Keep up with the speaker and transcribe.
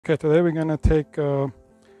Okay, today we're gonna take, we're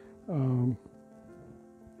gonna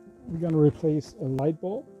replace a light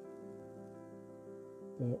bulb,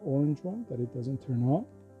 the orange one that it doesn't turn on.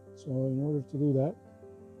 So in order to do that,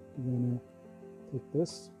 we're gonna take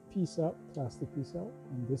this piece out, plastic piece out,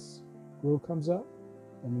 and this grill comes out.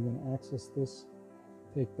 Then we're gonna access this,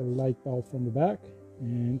 take the light bulb from the back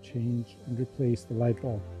and change and replace the light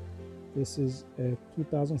bulb. This is a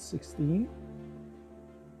 2016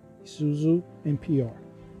 Isuzu NPR.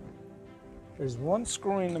 There's one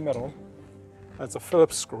screw in the middle. That's a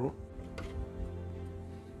Phillips screw.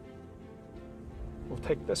 We'll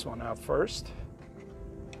take this one out first.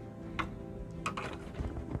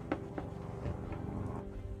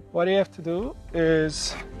 What you have to do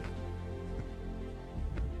is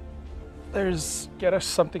get us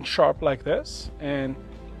something sharp like this, and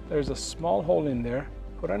there's a small hole in there.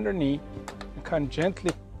 Put underneath and kind of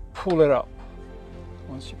gently pull it up.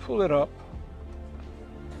 Once you pull it up,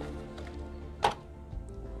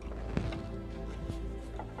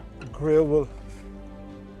 the grill will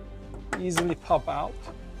easily pop out.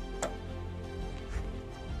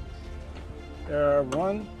 There are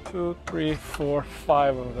 1, 2, 3, 4,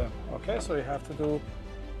 5 of them. Okay, so you have to do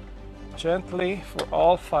gently for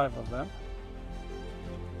all 5 of them,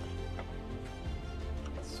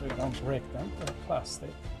 so you don't break them. They're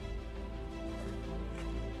plastic.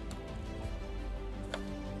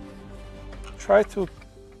 Try to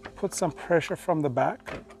put some pressure from the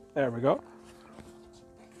back. There we go.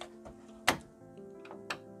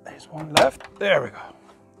 There's one left. There we go.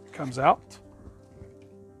 It comes out.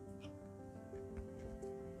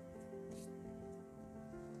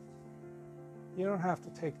 You don't have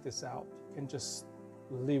to take this out. You can just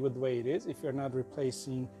leave it the way it is if you're not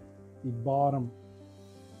replacing the bottom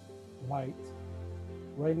light.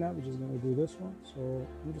 Right now, we're just going to do this one. So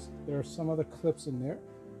there are some other clips in there,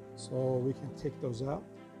 so we can take those out.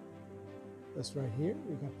 This right here,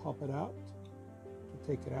 we can pop it out to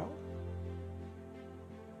take it out.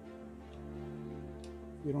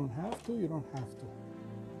 You don't have to, you don't have to.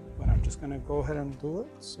 But I'm just going to go ahead and do it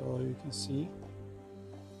so you can see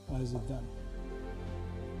how is it done.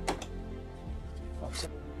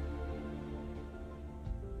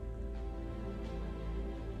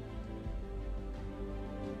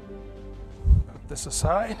 Put this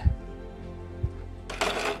aside.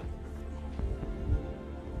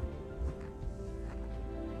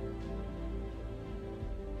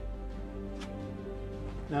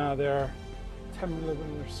 Now there are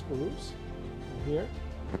 10mm screws here.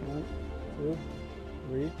 1, 2,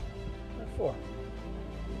 3, and 4.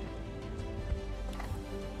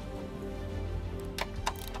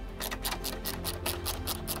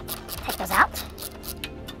 Take those out.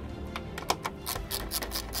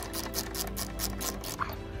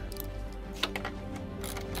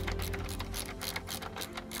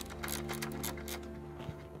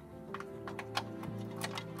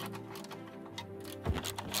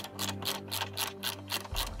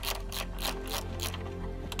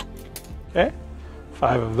 Okay,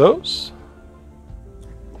 5 of those.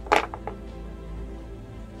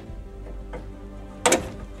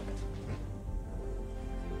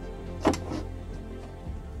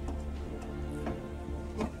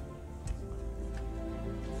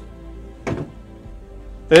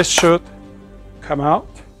 This should come out.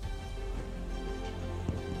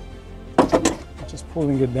 Just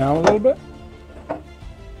pulling it down a little bit.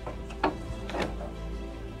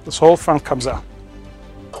 This whole front comes out.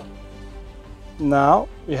 Now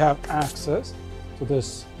we have access to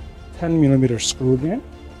this 10mm screw again.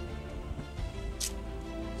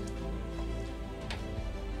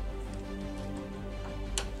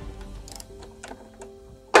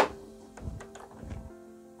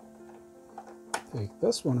 Take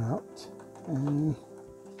this one out and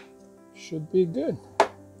should be good.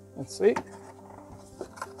 Let's see.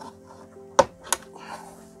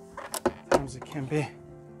 Sometimes it can be a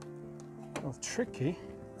little tricky.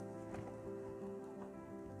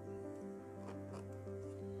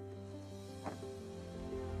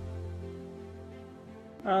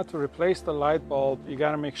 To replace the light bulb, you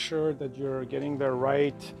got to make sure that you're getting the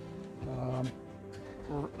right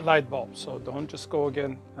light bulb. So don't just go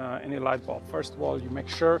again any light bulb. First of all, you make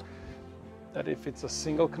sure that if it's a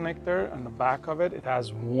single connector on the back of it, it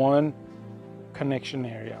has one connection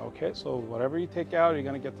area. Okay, so whatever you take out, you're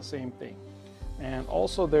going to get the same thing. And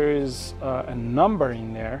also there is a number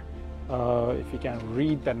in there. If you can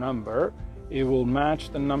read the number, it will match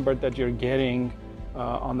the number that you're getting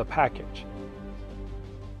on the package.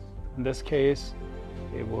 In this case,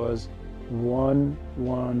 it was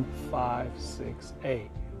 1156A.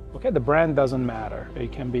 Okay, the brand doesn't matter.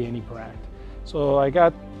 It can be any brand. So I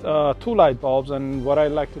got 2 light bulbs, and what I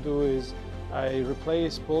like to do is I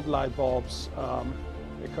replace both light bulbs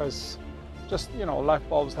because just, you know, light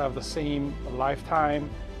bulbs have the same lifetime.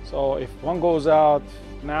 So if one goes out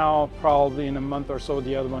now, probably in a month or so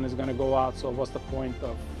the other one is going to go out. So what's the point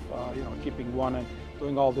of you know, keeping one and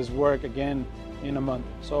doing all this work again in a month?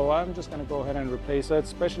 So I'm just going to go ahead and replace it,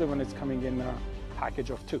 especially when it's coming in a package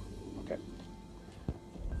of 2. Okay,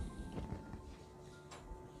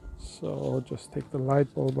 so just take the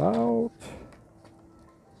light bulb out.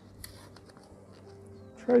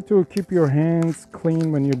 Try to keep your hands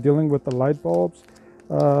clean when you're dealing with the light bulbs,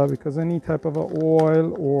 because any type of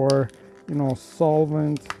oil or, you know,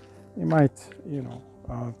 solvent, it might, you know,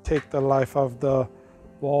 take the life of the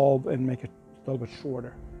bulb and make it a little bit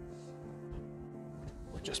shorter.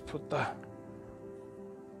 We'll just put the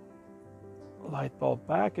light bulb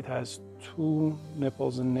back. It has 2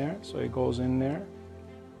 nipples in there, so it goes in there.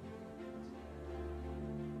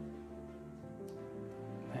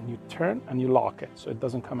 And you turn and you lock it so it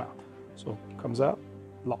doesn't come out. So it comes out,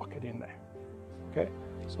 lock it in there. Okay,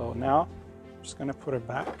 so now I'm just gonna put it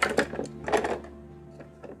back.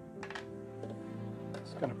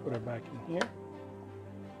 Just gonna put it back in here.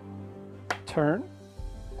 Turn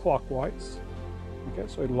clockwise. Okay,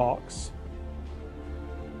 so it locks.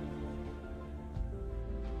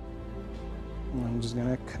 And I'm just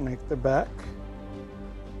gonna connect the back.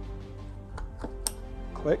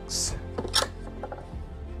 Clicks.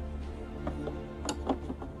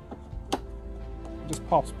 Just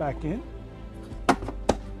pops back in.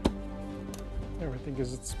 Everything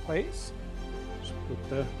is its place. Just put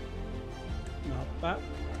the knot back.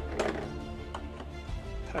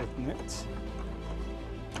 Tighten it.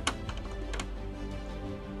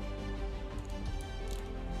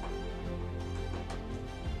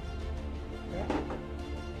 Okay.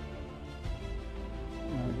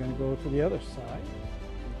 Now we're going to go to the other side.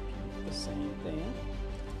 The same thing.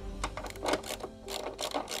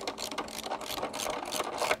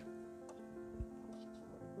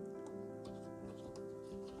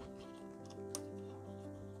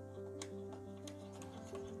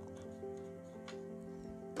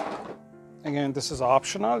 Again, this is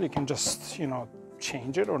optional. You can just, you know,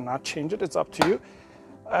 change it or not change it. It's up to you.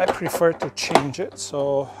 I prefer to change it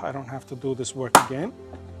so I don't have to do this work again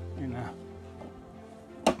in a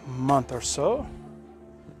month or so.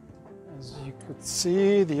 As you could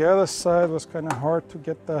see, the other side was kind of hard to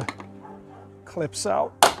get the clips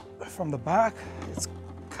out from the back. It's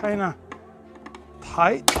kind of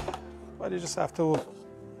tight, but you just have to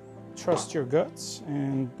trust your guts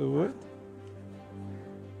and do it.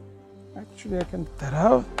 Actually, I can get that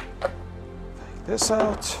out. Take this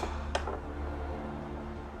out.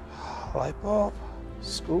 Light bulb,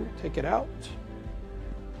 screw, take it out.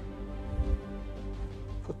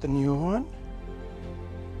 Put the new one.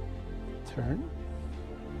 Turn.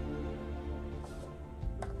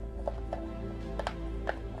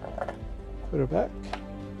 Put it back.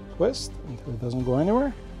 Twist until it doesn't go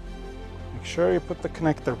anywhere. Make sure you put the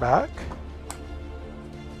connector back.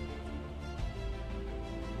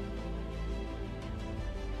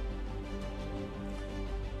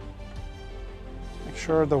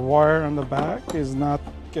 Sure the wire on the back is not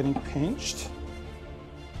getting pinched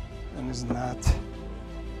and is not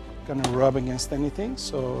gonna rub against anything,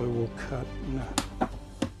 so it will cut in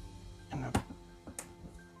a...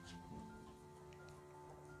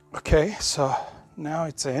 Okay, so now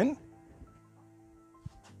it's in.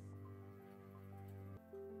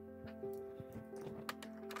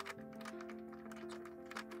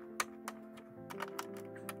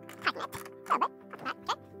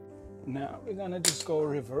 Now we're gonna just go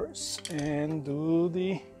reverse and do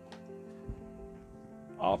the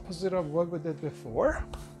opposite of what we did before.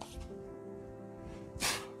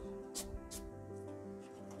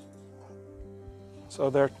 So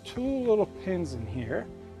there are 2 little pins in here.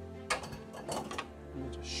 Let me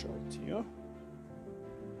just show it to you.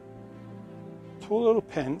 2 little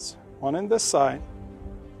pins, one on this side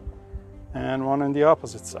and one on the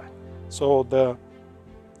opposite side. So the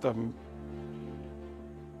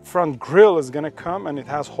front grill is going to come and it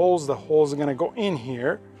has holes. The holes are going to go in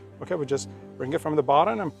here. Okay, we just bring it from the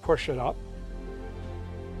bottom and push it up.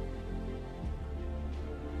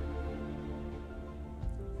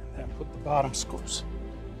 And then put the bottom screws.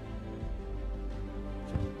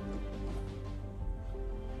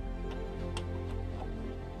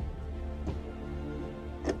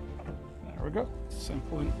 There we go.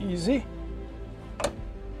 Simple and easy.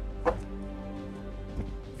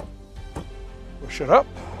 Push it up.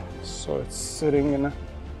 So it's sitting in a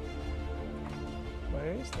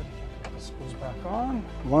place that you can put the screws back on.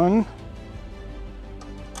 1.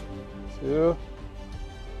 2,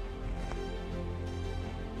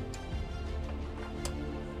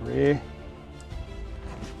 3,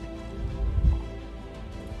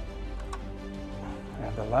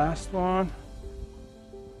 and the last one.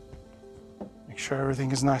 Make sure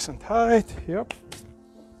everything is nice and tight. Yep.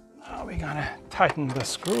 Now we're gonna tighten the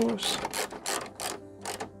screws.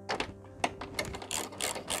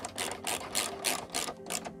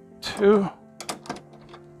 Two.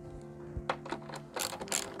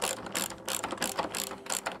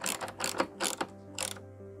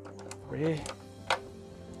 3,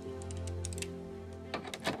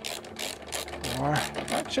 4.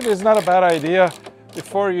 Actually, it's not a bad idea.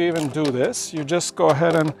 Before you even do this, you just go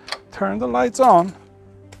ahead and turn the lights on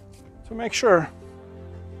to make sure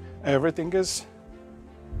everything is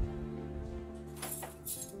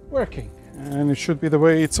working, and it should be the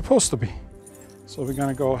way it's supposed to be. So we're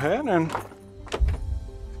gonna go ahead and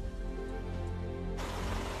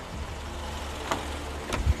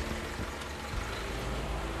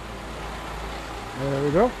there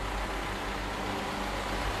we go.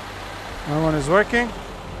 That one is working.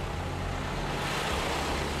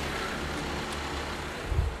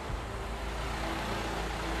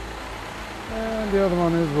 And the other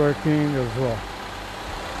one is working as well.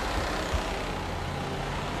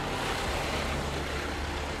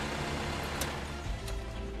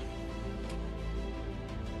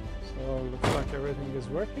 So it looks like everything is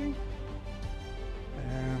working.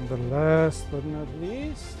 And the last but not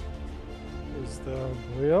least is the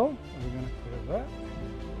grill. We're going to put that.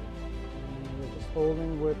 And we're just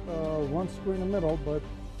holding with one screw in the middle, but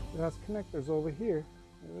it has connectors over here.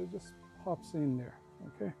 It just pops in there.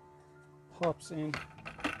 Okay, pops in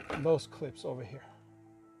those clips over here.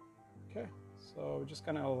 Okay, so we're just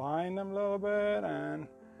going to align them a little bit and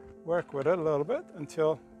work with it a little bit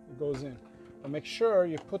until it goes in. But make sure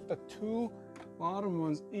you put the 2 bottom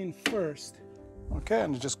ones in first. Okay,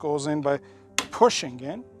 and it just goes in by pushing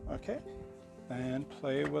in. Okay, and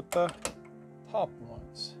play with the top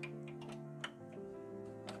ones.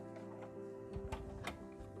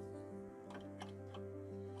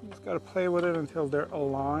 You just got to play with it until they're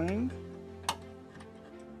aligned.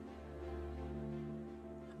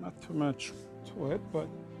 Not too much to it, but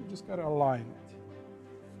you just got to align it.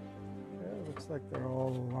 Okay, looks like they're all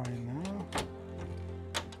aligned now.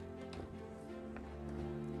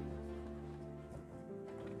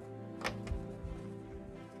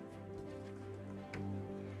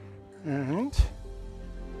 And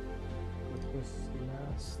put this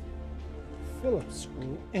last Phillips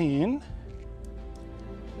screw in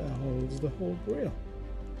that holds the whole grill.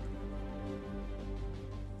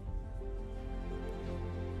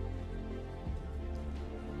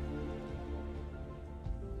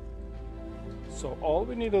 So all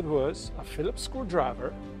we needed was a Phillips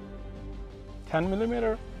screwdriver,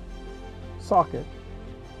 10mm socket,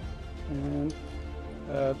 and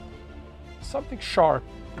something sharp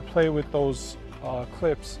to play with those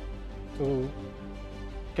clips to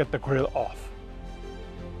get the grill off.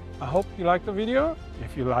 I hope you liked the video.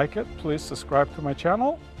 If you like it, please subscribe to my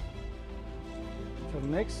channel. Until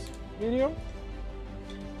next video,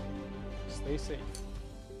 stay safe.